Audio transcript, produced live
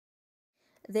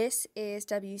This is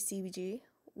WCBG,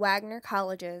 Wagner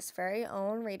College's very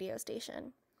own radio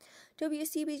station.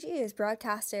 WCBG is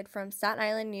broadcasted from Staten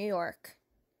Island, New York.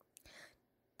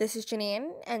 This is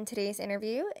Janine, and today's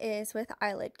interview is with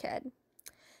Eyelid Kid.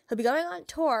 He'll be going on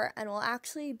tour and will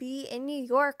actually be in New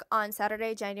York on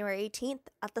Saturday, January 18th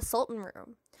at the Sultan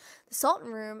Room. The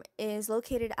Sultan Room is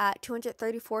located at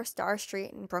 234 Star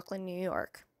Street in Brooklyn, New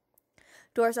York.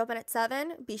 Doors open at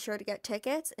 7. Be sure to get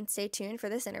tickets and stay tuned for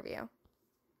this interview.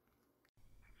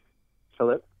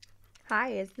 Hello?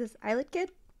 Hi, is this Eyelid Kid?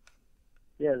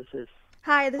 Yeah, this is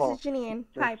Hi, this Paul. is Janine.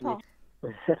 Nice Hi, to meet Paul.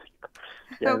 you.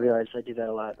 Yeah, I realize I do that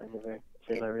a lot. I never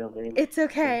say my real name. It's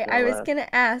okay. I was going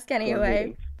to ask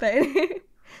anyway, but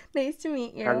nice to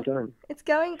meet you. How's it going? It's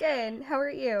going good. How are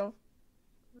you?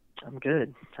 I'm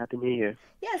good. Happy New Year.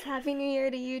 Yes, Happy New Year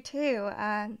to you too.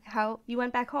 How you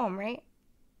went back home, right?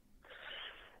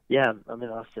 Yeah, I'm in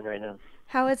Austin right now.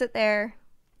 How is it there?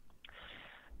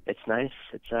 It's nice.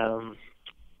 It's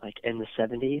like in the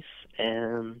 70s,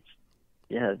 and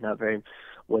yeah, not very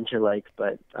winter-like,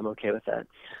 but I'm okay with that.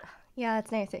 Yeah,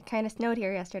 that's nice. It kind of snowed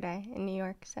here yesterday in New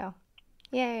York, so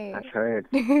yay. I've heard.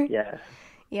 Yeah,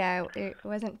 Yeah, it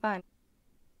wasn't fun.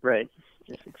 right.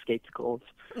 Just escape the cold.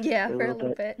 Yeah, For for a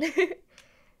little bit.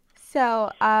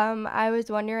 So, I was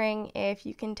wondering if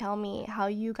you can tell me how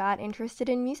you got interested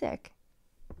in music.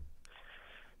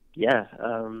 Yeah,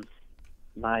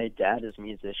 my dad is a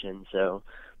musician, so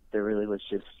there really was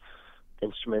just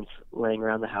instruments laying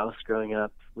around the house growing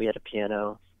up. We had a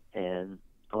piano and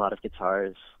a lot of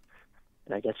guitars.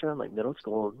 And I guess around like middle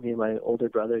school, me and my older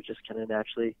brother just kind of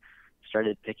naturally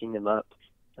started picking them up.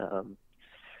 Um,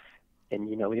 and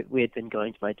we had been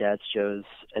going to my dad's shows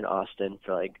in Austin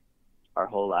for like our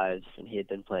whole lives, and he had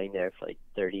been playing there for like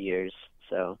 30 years.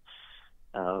 So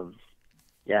um,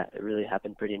 yeah, it really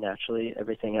happened pretty naturally.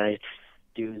 Everything I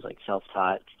do is like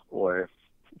self-taught or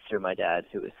through my dad,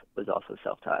 who was also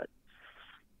self-taught.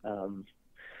 Um,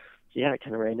 so yeah, it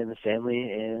kind of ran in the family,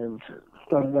 and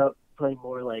started out playing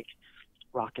more like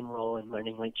rock and roll and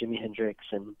learning like Jimi Hendrix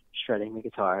and shredding the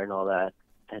guitar and all that.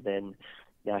 And then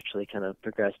naturally kind of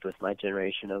progressed with my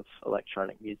generation of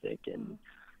electronic music and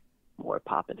more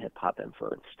pop and hip hop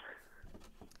influenced.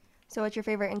 So, what's your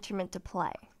favorite instrument to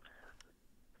play?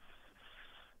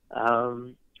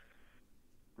 Um,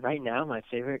 right now, my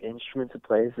favorite instrument to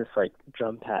play is this like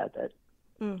drum pad that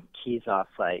Mm, keys off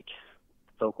like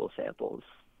vocal samples,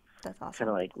 that's kind awesome.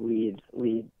 of like lead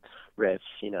riffs.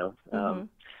 Mm-hmm.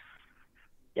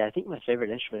 Yeah, I think my favorite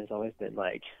instrument has always been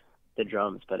like the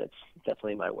drums, but it's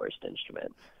definitely my worst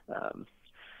instrument. Um,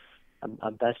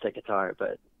 I'm best at guitar,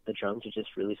 but the drums are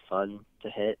just really fun to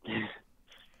hit.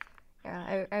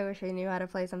 Yeah, I wish I knew how to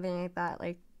play something like that.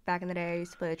 Like back in the day, I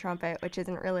used to play the trumpet, which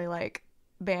isn't really like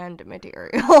band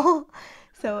material.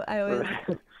 So I was,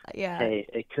 yeah. Hey,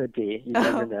 it could be. You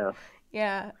never Oh, know.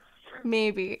 yeah,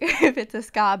 maybe if it's a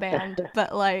ska band,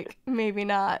 but like maybe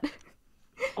not.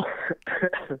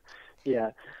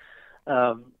 Yeah.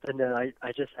 And then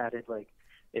I just added like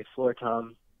a floor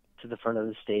tom to the front of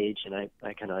the stage, and I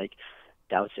kind of like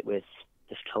douse it with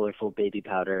this colorful baby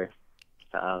powder,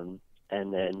 and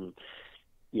then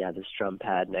yeah, this drum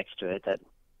pad next to it that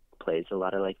plays a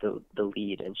lot of like the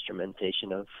lead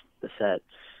instrumentation of the set.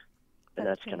 And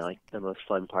That's that's pretty kind of like sick. the most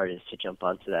fun part, is to jump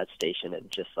onto that station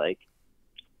and just like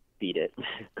beat it.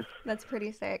 That's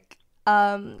pretty sick.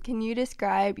 Can you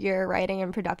describe your writing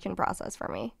and production process for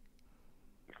me?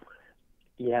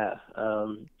 Yeah.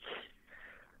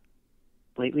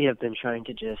 Lately I've been trying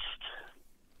to just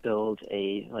build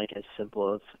a like as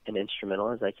simple of an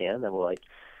instrumental as I can that will like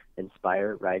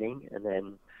inspire writing, and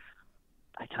then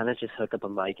I kind of just hook up a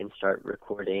mic and start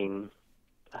recording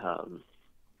um,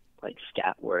 like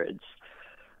scat words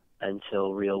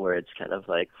until real words kind of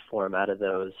like form out of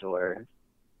those or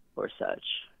such.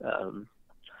 Um,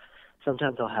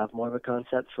 Sometimes I'll have more of a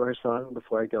concept for a song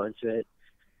before I go into it,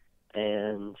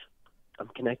 and I'm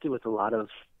connected with a lot of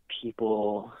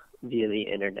people via the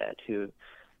internet who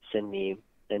send me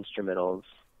instrumentals.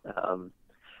 Um,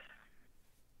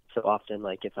 so often,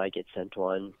 like if I get sent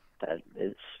one that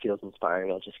feels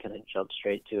inspiring, I'll just kind of jump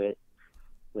straight to it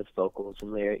with vocals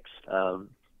and lyrics.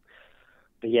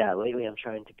 But yeah, lately I'm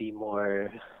trying to be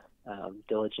more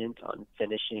diligent on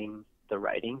finishing the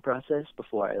writing process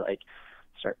before I like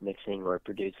start mixing or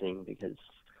producing, because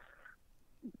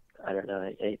I don't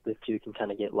know, the two can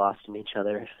kind of get lost in each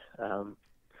other. Um,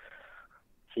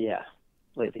 so yeah,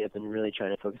 lately I've been really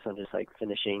trying to focus on just like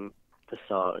finishing the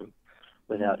song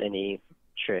Hmm. without any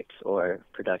tricks or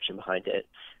production behind it,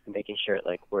 and making sure it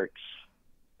like works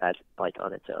as like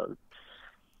on its own,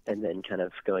 That, and then kind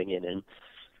of going in and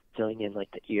filling in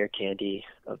like the ear candy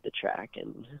of the track,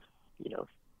 and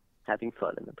having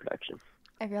fun in the production.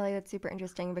 I feel like that's super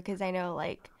interesting because I know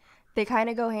like they kind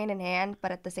of go hand in hand,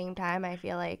 but at the same time, I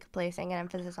feel like placing an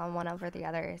emphasis on one over the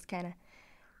other is kind of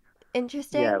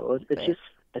Yeah, interesting. well, But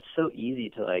it's so easy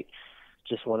to like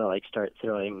just want to like start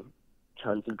throwing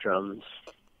tons of drums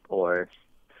or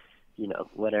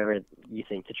whatever you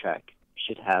think the track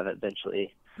should have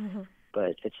eventually, mhm.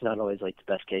 but it's not always like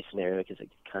the best case scenario because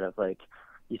it kind of like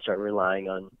you start relying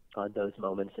on those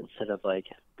moments instead of like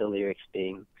the lyrics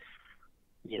being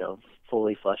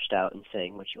fully fleshed out and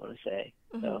saying what you want to say.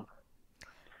 Mhm. So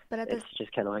But at it's this,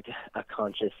 just kind of like a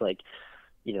conscious like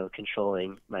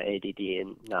controlling my ADD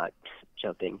and not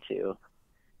jumping to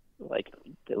like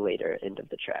the later end of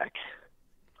the track.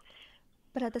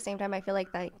 but at the same time, I feel like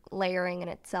layering in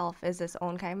itself is its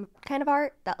own kind of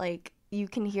art that like you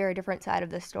can hear a different side of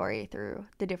the story through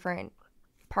the different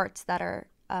parts that are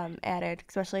added,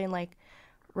 especially in like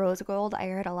Rose Gold. I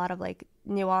heard a lot of like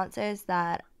nuances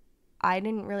that I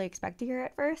didn't really expect to hear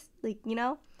at first, like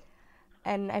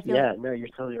and I feel like Yeah, no, you're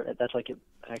totally right. That's like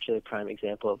actually a prime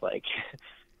example of like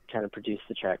kind of produced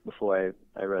the track before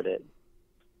I wrote it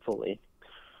fully.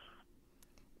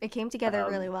 it came together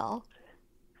really Um, well.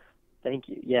 Thank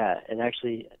you. Yeah, and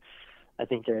actually, I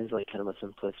think there is like kind of a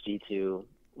simplicity to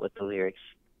what the lyrics.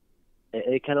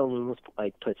 It kind of almost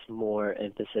like puts more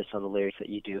emphasis on the lyrics that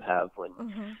you do have when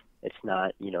Hmm. it's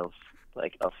not,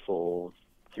 like a full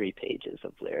 3 pages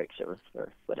of lyrics or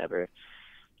whatever.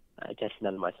 I guess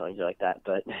none of my songs are like that,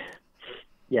 but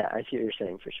yeah, I see what you're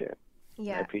saying for sure.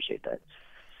 I Yeah, appreciate that.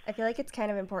 I feel like it's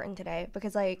kind of important today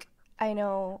because like I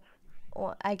know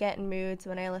I get in moods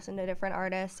when I listen to different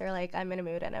artists or like I'm in a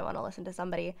mood and I want to listen to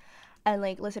somebody and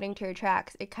like listening to your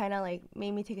tracks it kind of like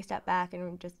made me take a step back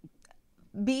and just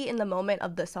be in the moment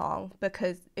of the song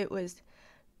because it was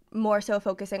more so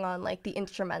focusing on like the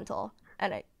instrumental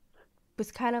and I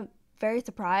was kind of very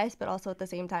surprised but also at the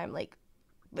same time like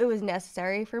it was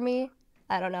necessary for me.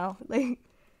 I don't know. Like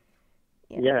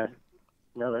yeah. Yeah,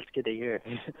 no, that's good to hear.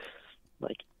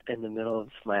 Like in the middle of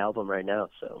my album right now,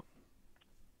 so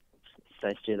it's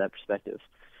nice to hear that perspective.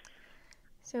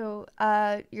 So,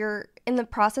 you're in the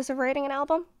process of writing an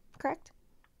album, correct?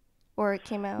 Or it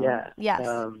came out? Yeah, Yes.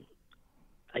 um,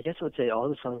 I guess I would say all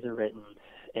the songs are written,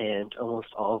 and almost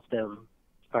all of them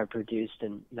are produced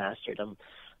and mastered. I'm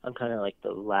kind of like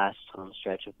the last home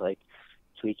stretch of like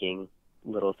tweaking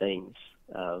little things.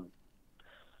 Um,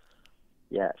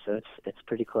 yeah, so it's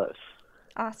pretty close.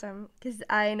 Awesome. Because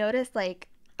I noticed, like,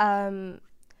 um,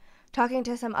 talking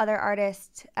to some other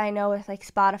artists, I know with like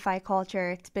Spotify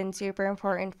culture, it's been super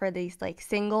important for these like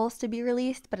singles to be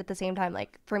released. But at the same time,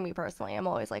 like, for me personally, I'm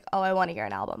always like, oh, I want to hear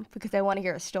an album because I want to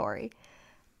hear a story.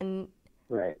 And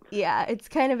Right. yeah, it's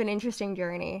kind of an interesting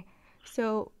journey.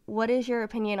 So, what is your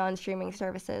opinion on streaming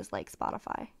services like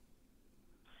Spotify?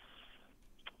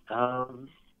 Um,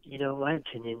 my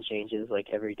opinion changes like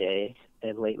every day,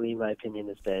 and lately my opinion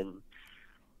has been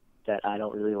that I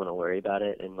don't really want to worry about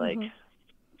it, and like Mm-hmm.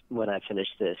 when I finish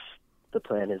this, the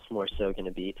plan is more so going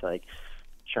to be to like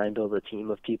try and build a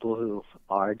team of people who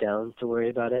are down to worry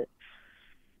about it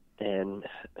and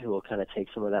who will kind of take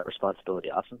some of that responsibility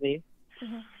off of me.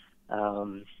 Mm-hmm.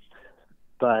 Um,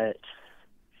 but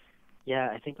yeah,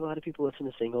 I think a lot of people listen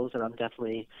to singles, and I'm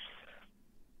definitely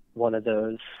one of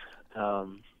those.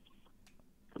 Um,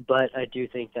 but I do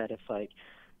think that if like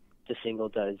the single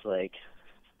does like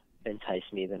entice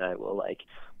me, then I will like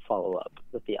follow up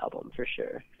with the album for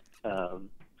sure. Um,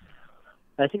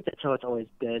 I think that's how it's always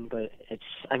been, but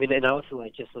I mean, and I also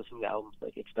like just listening to albums,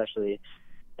 like especially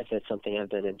if it's something I've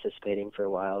been anticipating for a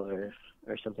while or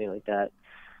something like that.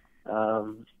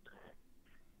 Um,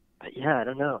 but yeah, I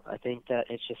don't know. I think that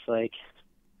it's just like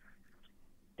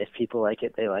if people like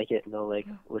it, they like it, and they'll like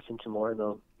listen to more, and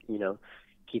they'll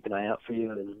keep an eye out for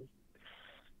you, and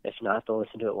if not, they'll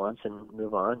listen to it once and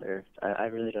move on. Or I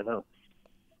really don't know.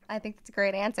 I think that's a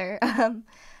great answer.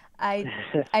 I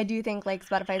I do think like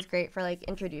Spotify is great for like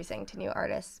introducing to new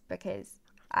artists because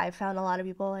I found a lot of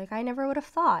people like I never would have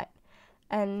thought,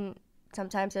 and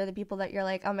sometimes they're the people that you're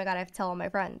like, oh my god, I have to tell all my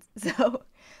friends. So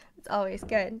it's always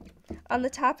good. On the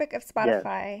topic of Yeah.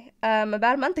 Spotify,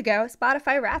 about a month ago,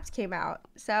 Spotify Wrapped came out.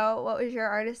 So what was your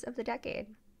artist of the decade?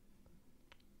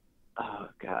 Oh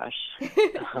gosh.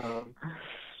 Um,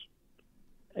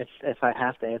 if I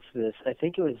have to answer this, I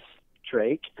think it was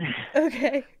Drake.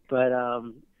 Okay. But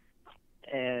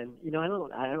and I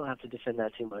don't have to defend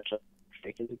that too much.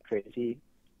 Drake is a crazy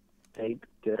big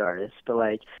good artist, but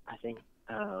like I think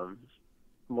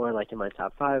more like in my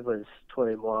top five was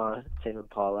Tori Moi, Tame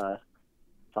Impala,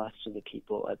 Foster the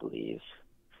People, I believe,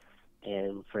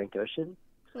 and Frank Ocean.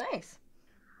 Nice.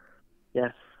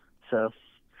 Yeah. So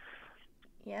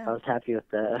Yeah. I was happy with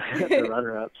the the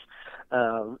runner-ups.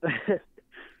 Um,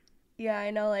 Yeah,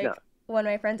 I know, no, like, when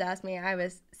my friends asked me, I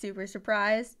was super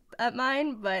surprised at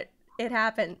mine, but it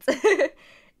happens.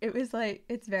 It was like,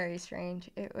 it's very strange.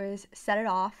 It was Set It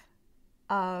Off.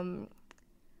 Um,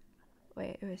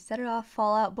 it was Set It Off,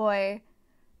 Fall Out Boy,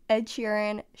 Ed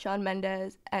Sheeran, Shawn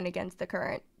Mendes, and Against the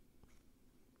Current.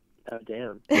 oh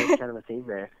damn, there's kind of a theme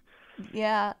there.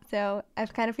 Yeah, so I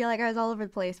kind of feel like I was all over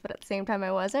the place, but at the same time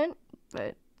I wasn't.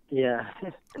 But Yeah,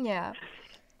 yeah.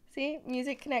 See,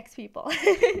 music connects people.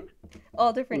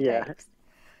 All different yeah. types.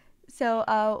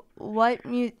 So,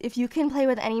 if you can play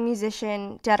with any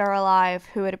musician, dead or alive,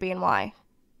 who would it be and why?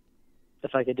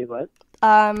 If I could do what?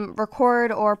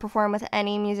 Record or perform with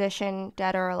any musician,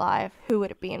 dead or alive, who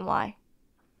would it be and why?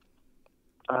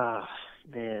 Ah,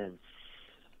 man,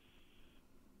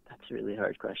 that's a really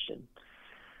hard question.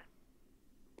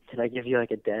 Can I give you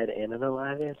like a dead and an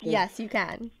alive answer? Yes, you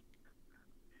can.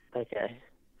 Okay.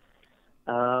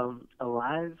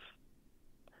 Alive,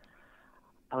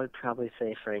 I would probably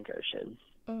say Frank Ocean.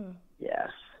 Mm. Yeah.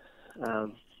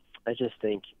 I just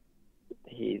think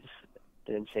he's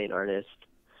an insane artist,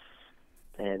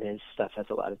 and his stuff has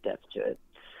a lot of depth to it.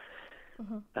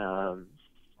 Mm-hmm.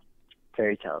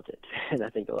 Very talented, and I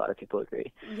think a lot of people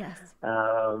agree. Yes.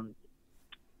 And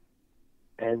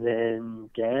then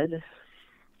dead,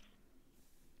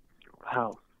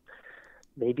 wow,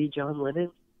 maybe John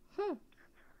Lennon.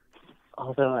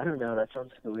 Although I don't know, that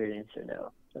sounds like a weird answer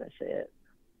now when I say it.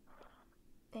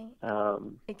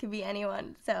 It could be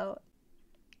anyone, so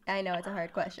I know it's a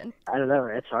hard question. I don't know.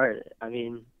 It's hard. I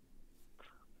mean,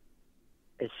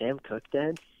 is Sam Cooke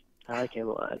dead? I like him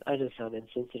a lot. I just sound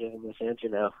insensitive in this answer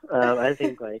now. I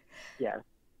think yeah.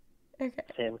 Okay.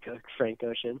 Sam Cooke, Frank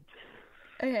Ocean.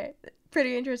 Okay.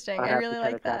 Pretty interesting. I really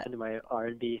like that. Tap into my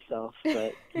R&B self,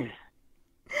 but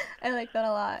I like that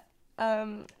a lot.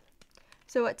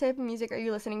 So what type of music are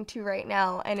you listening to right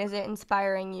now, and is it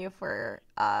inspiring you for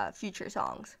future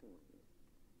songs?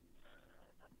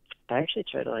 I actually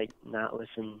try to not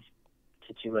listen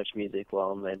to too much music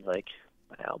while I'm in my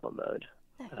album mode.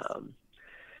 Nice.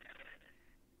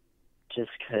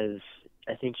 Just because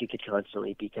I think you could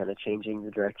constantly be kind of changing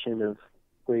the direction of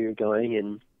where you're going,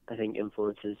 and I think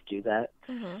influences do that.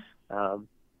 Mm-hmm.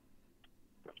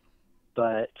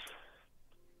 But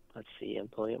let's see, I'm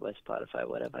pulling up my Spotify.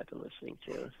 What have I been listening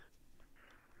to?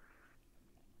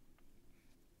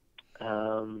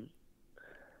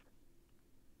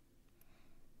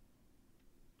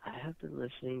 I have been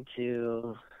listening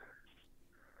to,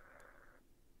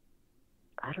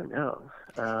 I don't know,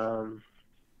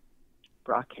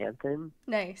 Brockhampton.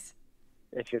 Nice.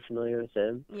 If you're familiar with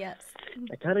them. Yes.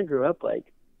 I kind of grew up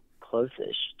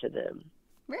close-ish to them.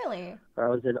 Really? I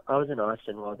was in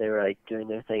Austin while they were doing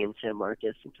their thing in San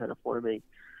Marcos and kind of forming,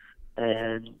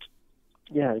 and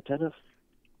yeah,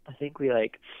 I think we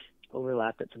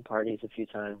overlapped at some parties a few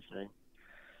times, and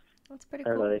That's pretty I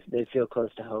don't cool. know, they feel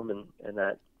close to home in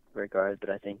that regard, but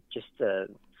I think just the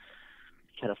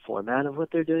kind of format of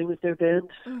what they're doing with their band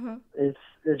Mm-hmm. is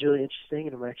really interesting,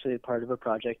 and I'm actually a part of a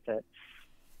project that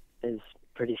is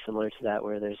pretty similar to that,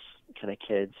 where there's kind of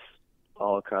kids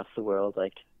all across the world,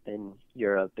 in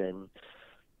Europe and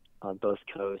on both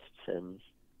coasts and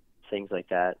things like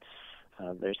that.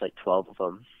 There's 12 of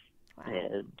them. Wow.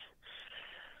 And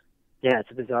yeah, it's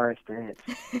a bizarre experience,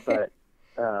 but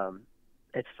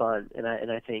it's fun, and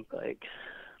I think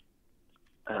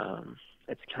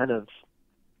it's kind of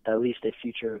at least a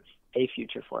future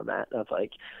format of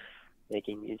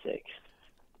making music.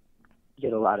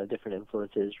 Get a lot of different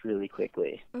influences really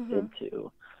quickly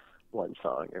into one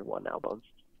song or one album.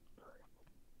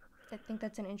 I think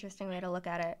that's an interesting way to look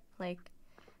at it.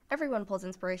 Everyone pulls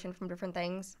inspiration from different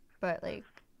things, but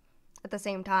at the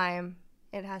same time,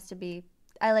 it has to be.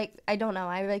 I don't know.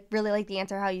 I really like the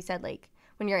answer how you said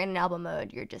when you're in an album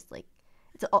mode, you're just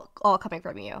it's all coming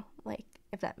from you.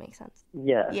 If that makes sense.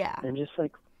 Yeah. Yeah. And just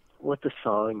what the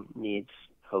song needs,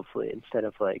 hopefully, instead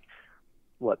of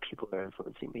what people are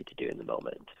influencing me to do in the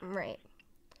moment. Right.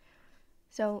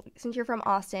 So, since you're from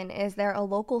Austin, is there a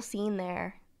local scene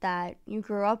there that you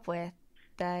grew up with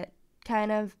that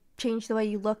kind of changed the way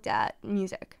you looked at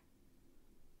music?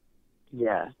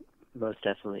 Yeah, most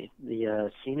definitely.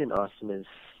 The scene in Austin is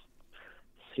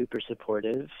super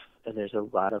supportive, and there's a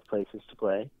lot of places to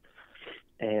play.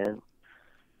 And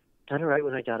kind of right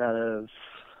when I got out of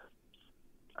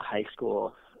high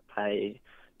school, I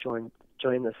joined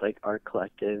this art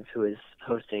collective who was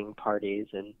hosting parties,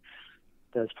 and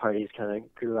those parties kind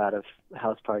of grew out of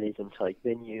house parties into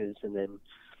venues, and then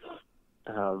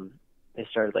they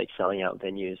started selling out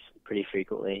venues pretty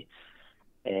frequently.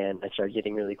 and I started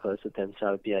getting really close with him. So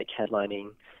I would be like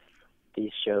headlining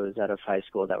these shows out of high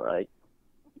school that were like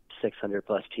 600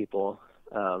 plus people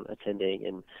attending,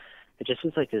 and it just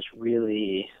was like this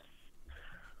really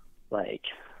like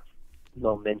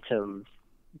momentum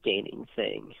gaining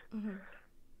thing.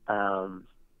 Um,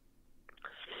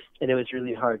 and it was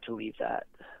really hard to leave that,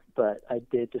 but I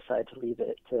did decide to leave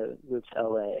it to move to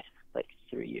LA like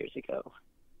 3 years ago.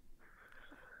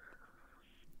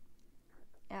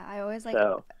 Yeah, I always like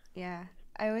So asking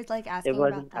it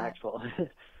was about that. impactful, and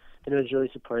it was really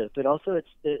supportive. But also,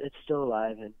 it's still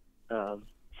alive, and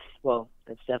well,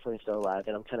 it's definitely still alive,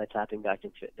 and I'm kind of tapping back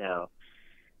into it now.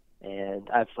 And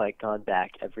I've like gone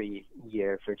back every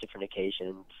year for different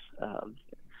occasions,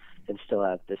 and still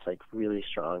have this like really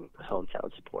strong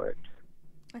hometown support.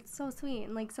 It's so sweet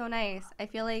and like so nice. I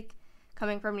feel like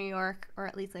coming from New York, or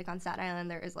at least like on Staten Island,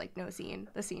 there is like no scene.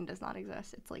 The scene does not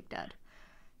exist. It's like dead.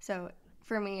 So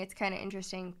for me, it's kind of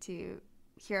interesting to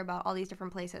hear about all these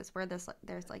different places where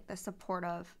there's like this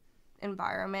supportive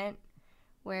environment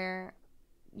where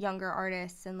younger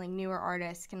artists and like newer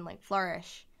artists can like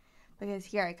flourish. Because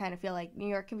here I kind of feel like New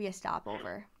York can be a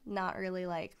stopover, not really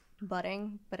like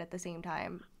budding, but at the same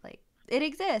time, like it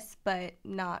exists, but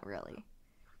not really.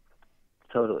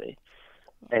 Totally.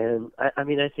 And I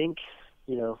mean, I think,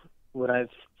 what I've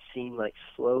seen like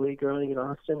slowly growing in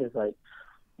Austin is like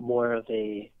more of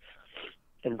a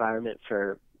environment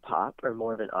for pop, or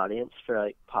more of an audience for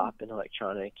like pop and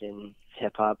electronic and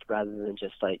hip hop, rather than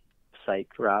just like psych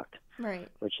rock, Right.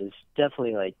 which is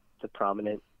definitely like the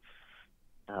prominent.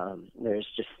 There's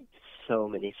just so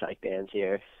many psych bands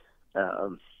here.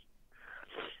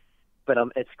 But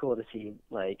it's cool to see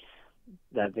like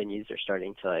that venues are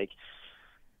starting to like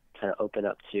kind of open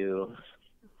up to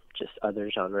just other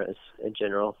genres in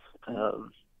general.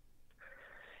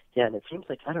 Yeah, and it seems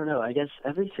like, I don't know, I guess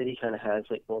every city kind of has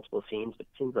like multiple scenes, but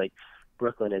it seems like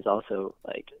Brooklyn is also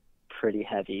like pretty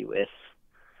heavy with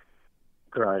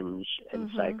grunge and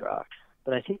psych rock.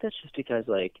 But I think that's just because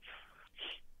like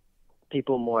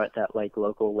people more at that like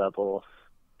local level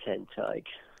tend to like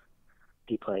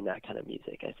be playing that kind of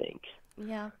music, I think.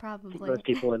 Yeah, I probably. think most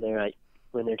people when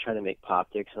they're trying to make pop,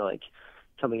 they're kind of like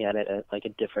coming at it at like a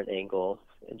different angle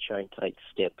and trying to like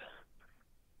skip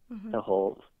the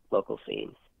whole local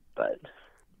scene. But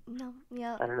No,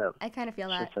 yeah, I don't know. I kind of feel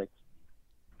It's that. just like,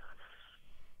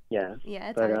 yeah. Yeah,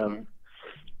 it's But hard here.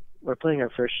 we're playing our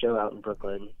first show out in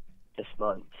Brooklyn this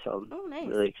month, so Oh, I'm nice.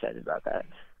 really excited about that.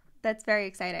 That's very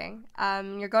exciting.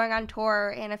 You're going on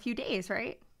tour in a few days,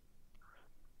 right?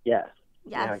 Yeah.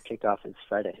 Yes. Yeah, our kickoff is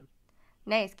Friday.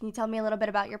 Nice. Can you tell me a little bit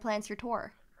about your plans for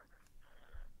tour?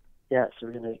 Yeah, so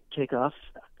we're going to kick off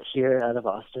here out of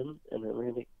Austin, and then we're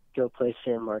going to go play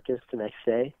San Marcos the next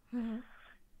day.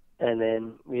 And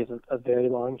then we have a very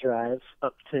long drive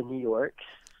up to New York.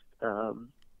 And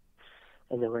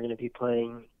then we're going to be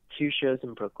playing 2 shows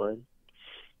in Brooklyn.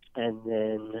 And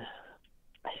then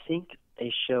I think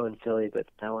a show in Philly, but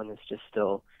that one is just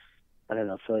still, I don't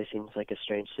know, Philly seems like a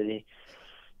strange city.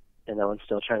 And that one's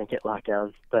still trying to get locked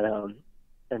down. But,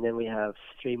 and then we have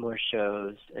 3 more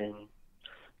shows in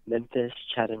Memphis,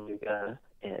 Chattanooga,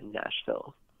 and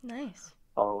Nashville. Nice.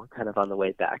 All kind of on the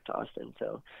way back to Austin.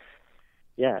 So,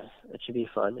 yeah, it should be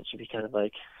fun. It should be kind of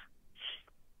like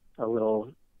a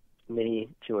little mini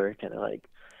tour, kind of like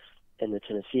in the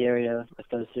Tennessee area with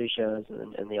those 3 shows, and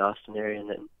then in the Austin area, and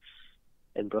then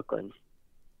in Brooklyn.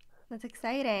 That's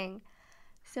exciting.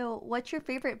 So, what's your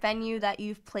favorite venue that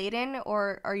you've played in,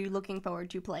 or are you looking forward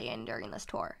to play in during this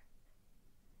tour?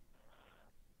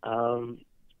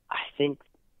 I think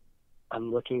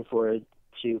I'm looking forward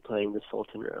to playing the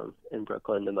Sultan Room in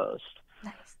Brooklyn the most.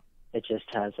 Nice. It just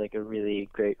has like a really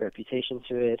great reputation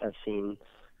to it. I've seen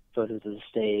photos of the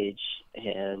stage,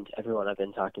 and everyone I've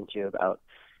been talking to about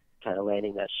kind of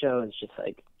landing that show has just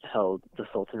like held the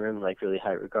Sultan Room in like really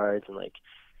high regards, and like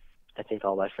I think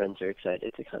all my friends are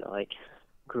excited to kind of like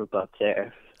group up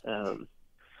there. Yeah,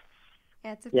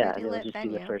 it's a Yeah, pretty and it'll lit just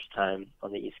venue. be the first time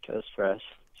on the East Coast for us.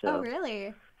 So, Oh,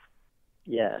 really?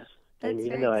 yeah. That's And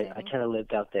even very though I exciting. kind of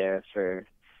lived out there for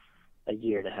a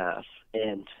year and a half,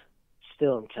 and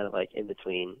still I'm kind of like in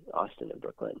between Austin and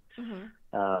Brooklyn.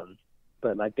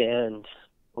 But my band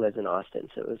lives in Austin,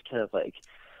 so it was kind of like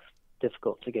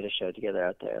difficult to get a show together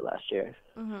out there last year.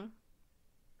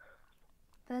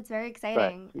 That's very But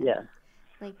exciting. yeah.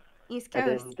 Like East And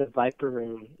then Coast. the Viper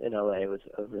Room in LA was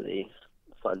a really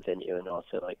fun venue, and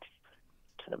also like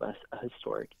kind of a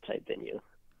historic type venue.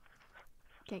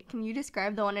 Okay, can you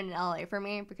describe the one in LA for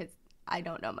me, because I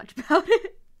don't know much about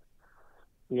it?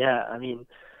 Yeah, I mean,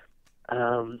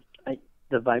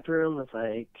 the Viper Room was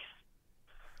like,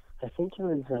 I think it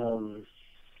was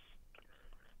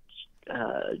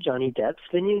Johnny Depp's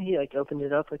venue. He like opened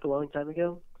it up like a long time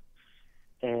ago,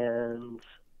 and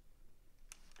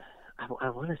I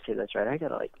want to say that's right. I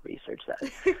gotta like research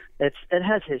that. It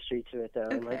has history to it though,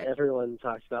 and like Okay. everyone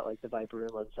talks about like the Viper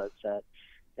Room on Sunset,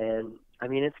 and I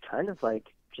mean it's kind of like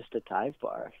just a dive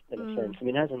bar in a sense. I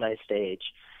mean it has a nice stage,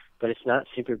 but it's not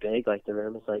super big. Like the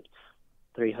room is like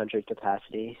 300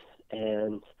 capacity,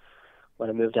 and when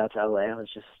I moved out to LA, I was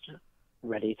just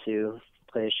ready to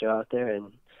play a show out there,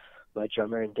 and my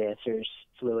drummer and dancers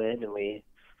flew in, and we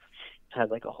had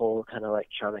like a whole kind of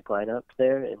electronic lineup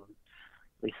there, and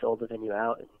we sold the venue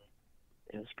out, and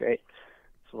it was great.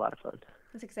 It's a lot of fun.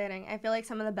 That's exciting. I feel like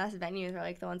some of the best venues are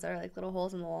like the ones that are like little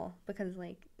holes in the wall because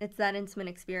like it's that intimate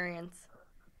experience.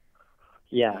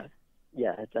 Yeah,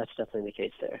 that's definitely the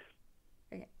case there.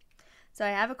 Okay. So I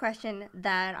have a question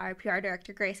that our PR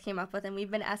director Grace came up with, and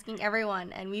we've been asking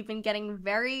everyone, and we've been getting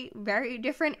very, very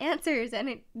different answers,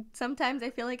 and sometimes I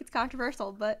feel like it's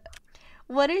controversial. But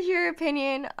what is your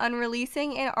opinion on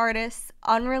releasing an artist's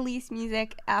unreleased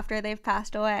music after they've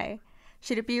passed away?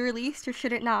 Should it be released or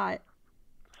should it not?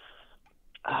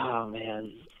 Oh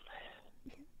man,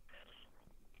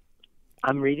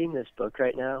 I'm reading this book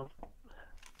right now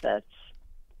that's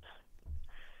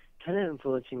kind of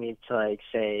influencing me to like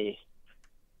say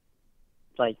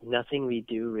like nothing we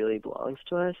do really belongs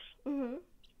to us. Mm-hmm.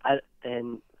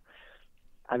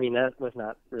 I mean that was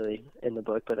not really in the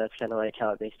book, but that's kind of like how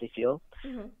it makes me feel.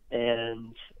 Mm-hmm.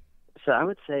 And so I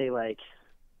would say like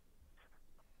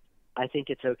I think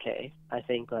it's okay. I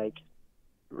think like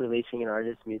releasing an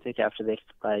artist's music after they've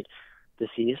like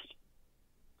deceased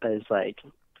is like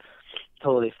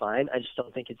totally fine. I just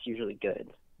don't think it's usually good.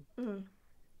 Mm-hmm.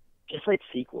 Just like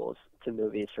sequels to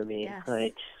movies for me, Yes.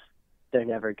 like they're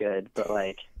never good, but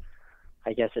like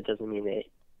I guess it doesn't mean it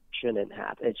shouldn't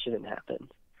happen. It shouldn't happen.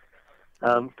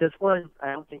 Because one,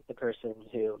 I don't think the person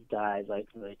who died like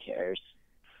really cares.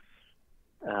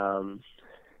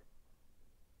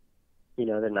 You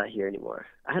know, they're not here anymore.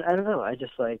 I don't know. I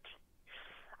just like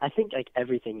I think like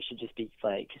everything should just be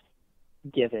like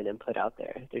given and put out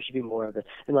there. There should be more of it,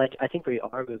 and like I think we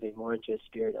are moving more into a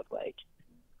spirit of like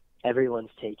everyone's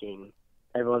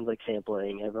like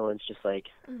sampling, everyone's just like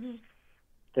Mm-hmm.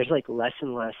 there's like less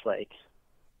and less like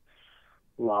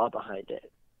law behind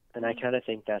it, and I kind of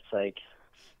think that's like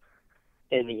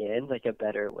in the end like a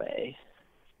better way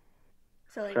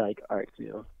So like, for like art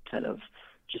to kind of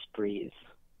just breathe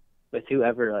with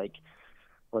whoever like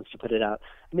wants to put it out.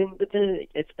 I mean, but then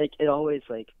it's like it always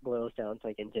like boils down to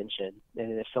like intention,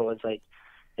 and if someone's like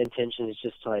intention is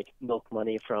just to like milk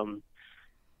money from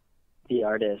the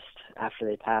artist after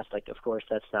they pass, like of course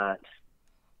that's not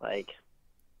like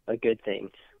a good thing.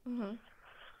 mm-hmm.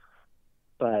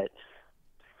 But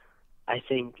I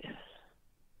think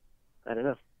I don't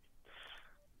know.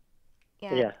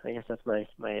 Yeah, I guess that's my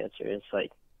answer. It's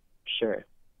like sure,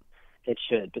 it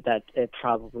should, but that it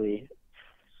probably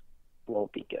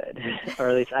won't be good, or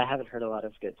at least I haven't heard a lot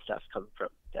of good stuff come from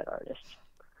that artist.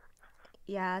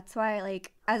 Yeah, that's why,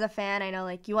 like, as a fan, I know,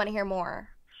 like, you want to hear more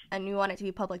and you want it to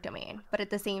be public domain. But at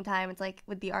the same time, it's like,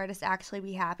 would the artist actually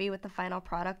be happy with the final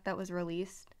product that was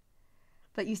released?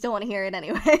 But you still want to hear it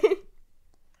anyway.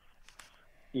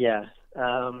 Yeah.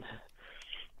 I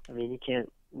mean,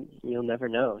 you'll never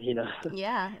know, you know,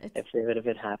 Yeah. if they would have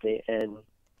been happy. And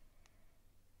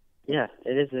yeah,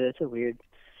 it's a weird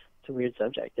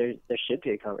subject. There should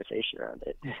be a conversation around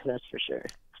it. That's for sure.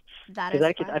 That is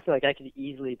Because I feel like I could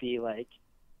easily be like,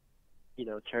 you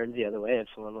know, turned the other way if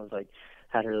someone was like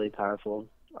had a really powerful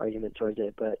argument towards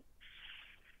it. But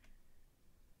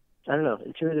I don't know.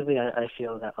 Intuitively, I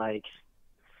feel that like,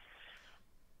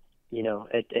 you know,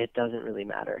 it doesn't really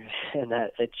matter, and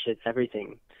that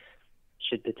everything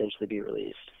should potentially be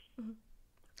released. Mm-hmm.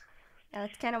 Yeah,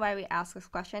 that's kind of why we ask this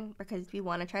question, because we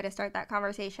want to try to start that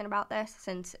conversation about this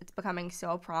since it's becoming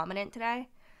so prominent today.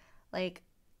 Like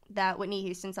that Whitney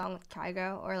Houston song with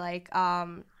Kygo, or like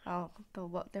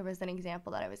there was an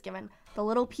example that I was given, the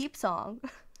Little Peep song.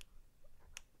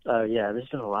 Oh yeah, there's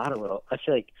been a lot of I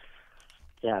feel like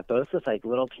yeah, both with like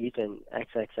Little Peep and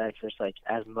XXX, there's like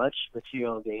as much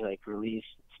material being like released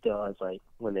still as like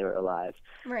when they were alive,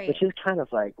 Right. which is kind of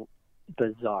like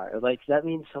bizarre. Like that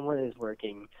means someone is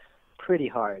working pretty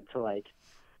hard to like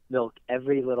milk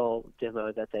every little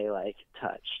demo that they like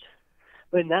touched.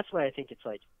 But that's why I think it's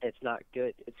like it's not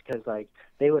good. It's because like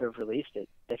they would have released it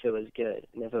if it was good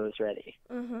and if it was ready.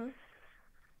 Mm-hmm.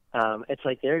 It's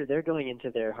like they're going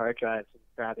into their hard drives and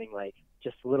grabbing like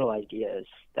just little ideas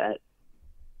that,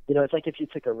 you know, it's like if you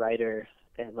took a writer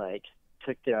and like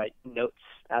took their like, notes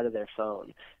out of their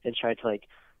phone and tried to like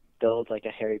build like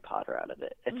a Harry Potter out of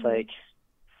it. It's like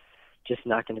just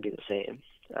not going to be the same.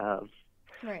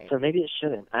 Right. So maybe it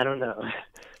shouldn't. I don't know.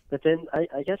 But then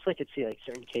I guess I could see like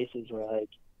certain cases where like,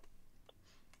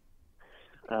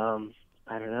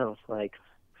 I don't know, like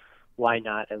why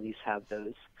not at least have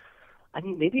those? I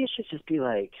mean, maybe it should just be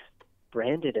like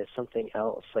branded as something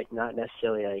else, like not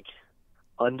necessarily like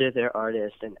under their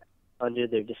artist and under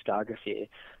their discography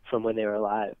from when they were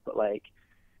alive, but like,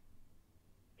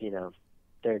 you know,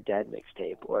 their dead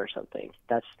mixtape or something.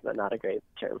 That's not a great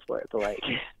term for it, but like,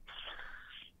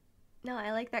 No,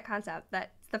 I like that concept.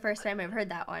 That's the first time I've heard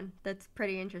that one. That's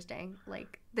pretty interesting.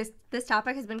 Like this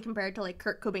topic has been compared to like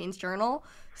Kurt Cobain's journal,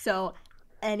 so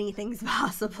anything's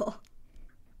possible.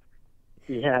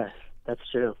 yeah, that's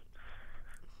true.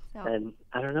 So, And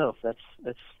I don't know, that's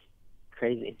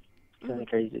crazy. It's kind mhm, of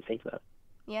crazy to think about.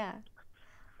 yeah.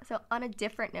 So on a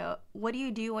different note, what do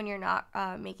you do when you're not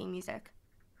making music?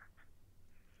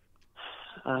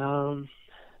 I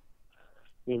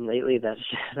mean, lately that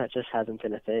just hasn't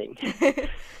been a thing.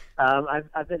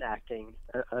 I've been acting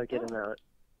a good Oh, amount.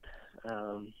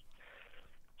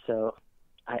 So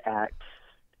I act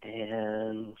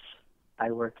and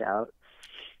I work out.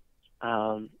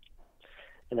 Um,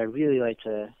 and I really like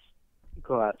to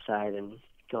go outside and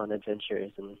go on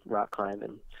adventures and rock climb,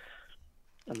 and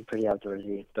I'm pretty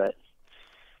outdoorsy, but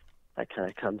that kind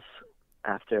of comes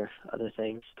after other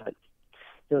things. But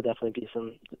there'll definitely be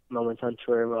some moments on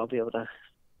tour where I'll be able to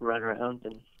run around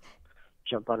and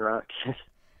jump on rocks.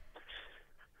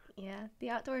 yeah. The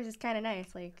outdoors is kind of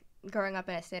nice. Like growing up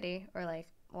in a city, or like,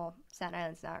 well, Staten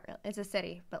Island's not real. It's a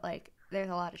city, but like, there's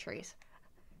a lot of trees.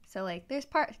 So like, there's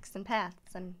parks and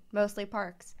paths, and mostly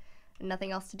parks, and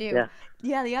nothing else to do. Yeah,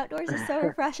 Yeah, the outdoors is so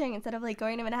refreshing instead of like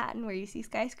going to Manhattan where you see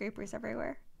skyscrapers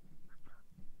everywhere.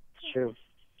 it's true.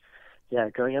 Yeah,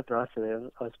 growing up in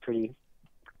Austin, I was pretty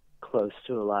close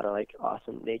to a lot of like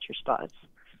awesome nature spots,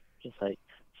 just like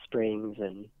springs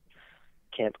and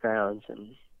campgrounds,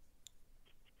 and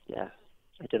yeah,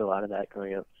 I did a lot of that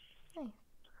growing up. Nice.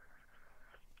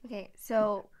 Okay,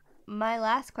 so my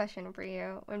last question for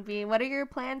you would be, what are your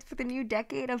plans for the new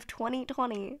decade of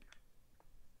 2020?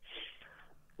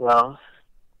 Well,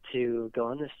 to go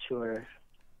on this tour,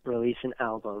 release an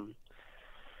album,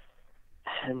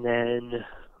 and then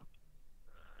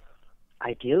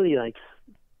ideally like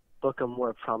book a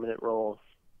more prominent role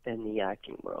in the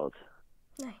acting world.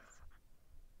 Nice.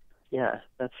 Yeah,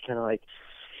 that's kind of like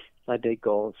my big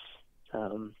goals.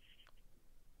 Um,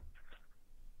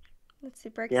 That's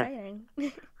super yeah, exciting.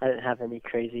 I didn't have any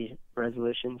crazy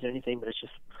resolutions or anything, but it's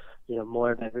just,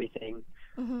 more of everything.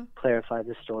 Hmm. Clarify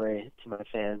the story to my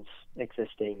fans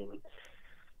existing, and,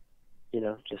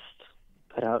 just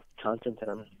put out content that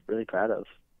I'm really proud of.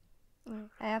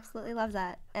 I absolutely love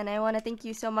that. And I want to thank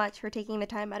you so much for taking the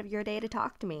time out of your day to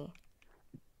talk to me.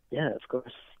 Yeah, of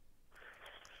course.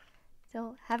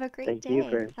 So have a great Thank you day.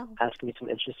 for asking me some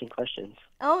interesting questions.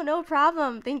 Oh, no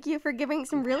problem. Thank you for giving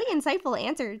some really insightful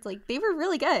answers. Like, they were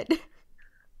really good.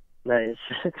 Nice.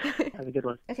 Have a good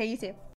one. Okay, you too.